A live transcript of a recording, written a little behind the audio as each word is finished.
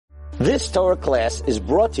This Torah class is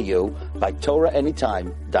brought to you by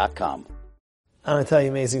TorahAnytime.com. I'm going to tell you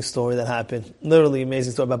an amazing story that happened. Literally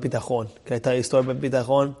amazing story about bitachon. Can I tell you a story about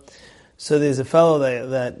bitachon? So there's a fellow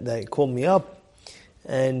that called me up,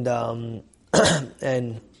 and and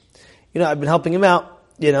I've been helping him out,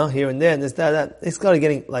 here and there, and this, that. He started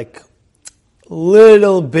getting like a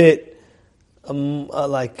little bit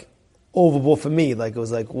like overboard for me. Like it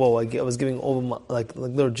was like, whoa, I was giving over my, like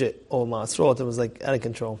legit over my throat. It was like out of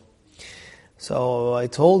control. So I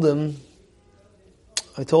told him,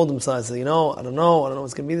 so I said, I don't know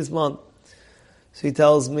what's going to be this month. So he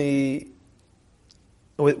tells me,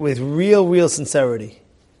 with real sincerity,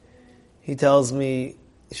 he tells me,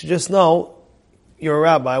 you should just know, you're a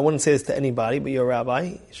rabbi. I wouldn't say this to anybody, but you're a rabbi.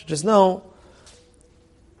 You should just know,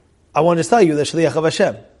 I want to just tell you, the Shliach of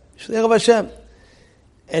Hashem. Shliach of Hashem.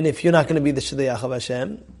 And if you're not going to be the Shliach of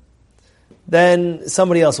Hashem, then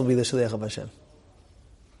somebody else will be the Shliach of Hashem.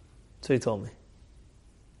 So he told me.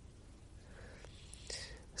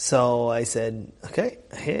 So I said, okay,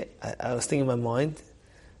 I was thinking in my mind,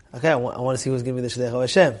 okay, I want to see who's going to be the Shliach of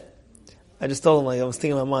Hashem. I just told him, I was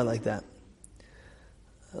thinking in my mind like that.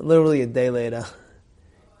 Literally a day later,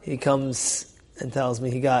 he comes and tells me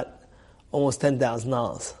he got almost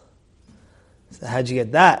 $10,000. So how'd you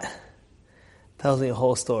get that? Tells me a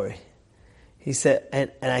whole story. He said, and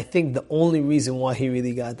I think the only reason why he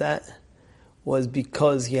really got that was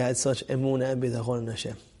because he had such emunah and bitachon in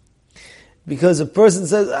Hashem. Because a person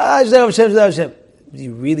says, Shliach Hashem, Shliach Hashem. Do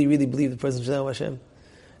you really believe the person is Shliach Hashem?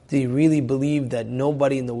 Do you really believe that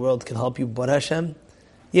nobody in the world can help you but Hashem?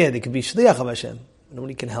 Yeah, they could be Shliach of Hashem.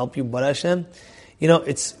 Nobody can help you but Hashem. We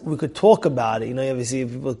could talk about it. You ever see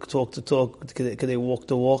people talk to talk? Could they walk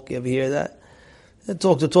the walk? You ever hear that?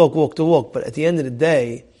 Talk to talk, walk the walk. But at the end of the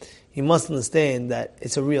day, you must understand that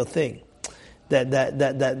it's a real thing.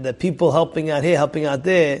 That people helping out here, helping out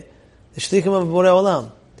there, the shlichim of Borei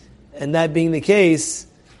Olam. And that being the case,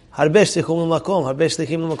 harbeh shlichim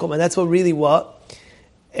l'makom. And that's what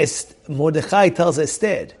Mordechai tells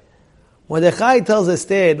Esther. Mordechai tells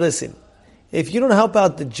Esther, listen, if you don't help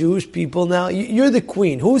out the Jewish people now, you're the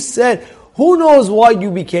queen. Who knows why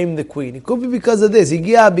you became the queen? It could be because of this.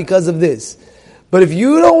 Because of this. But if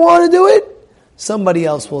you don't want to do it, somebody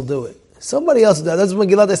else will do it. Somebody else will do it. That's what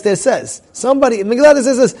Megillat Esther says. Megillat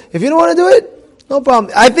Esther says, if you don't want to do it, no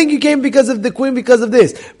problem. I think you came because of the queen, because of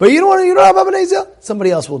this. But you don't have Bnei Israel,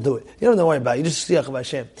 somebody else will do it. You don't have to worry about it. You just Shliach of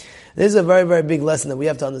Hashem. This is a very, very big lesson that we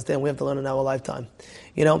have to understand. We have to learn in our lifetime.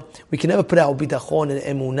 We can never put our bitachon and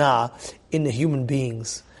emunah in the human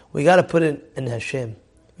beings. We got to put it in Hashem.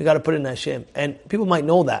 And people might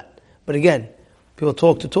know that. But again, people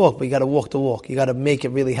talk to talk, but you got to walk the walk. You got to make it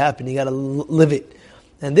really happen. You got to live it.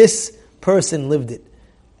 And this person lived it.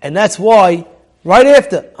 And that's why, right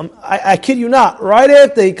after, I kid you not, right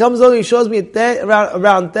after he comes over, he shows me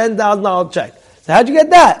around $10,000 check. So how'd you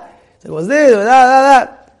get that? So what's this?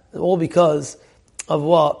 That. All because of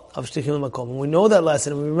what? Of shlichim l'makom. When we know that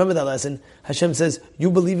lesson, and we remember that lesson, Hashem says,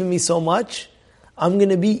 you believe in me so much, I'm going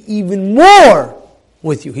to be even more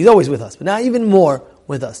with you. He's always with us, but now even more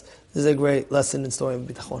with us. This is a great lesson and story of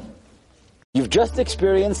bitachon. You've just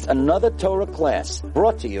experienced another Torah class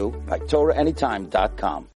brought to you by TorahAnytime.com.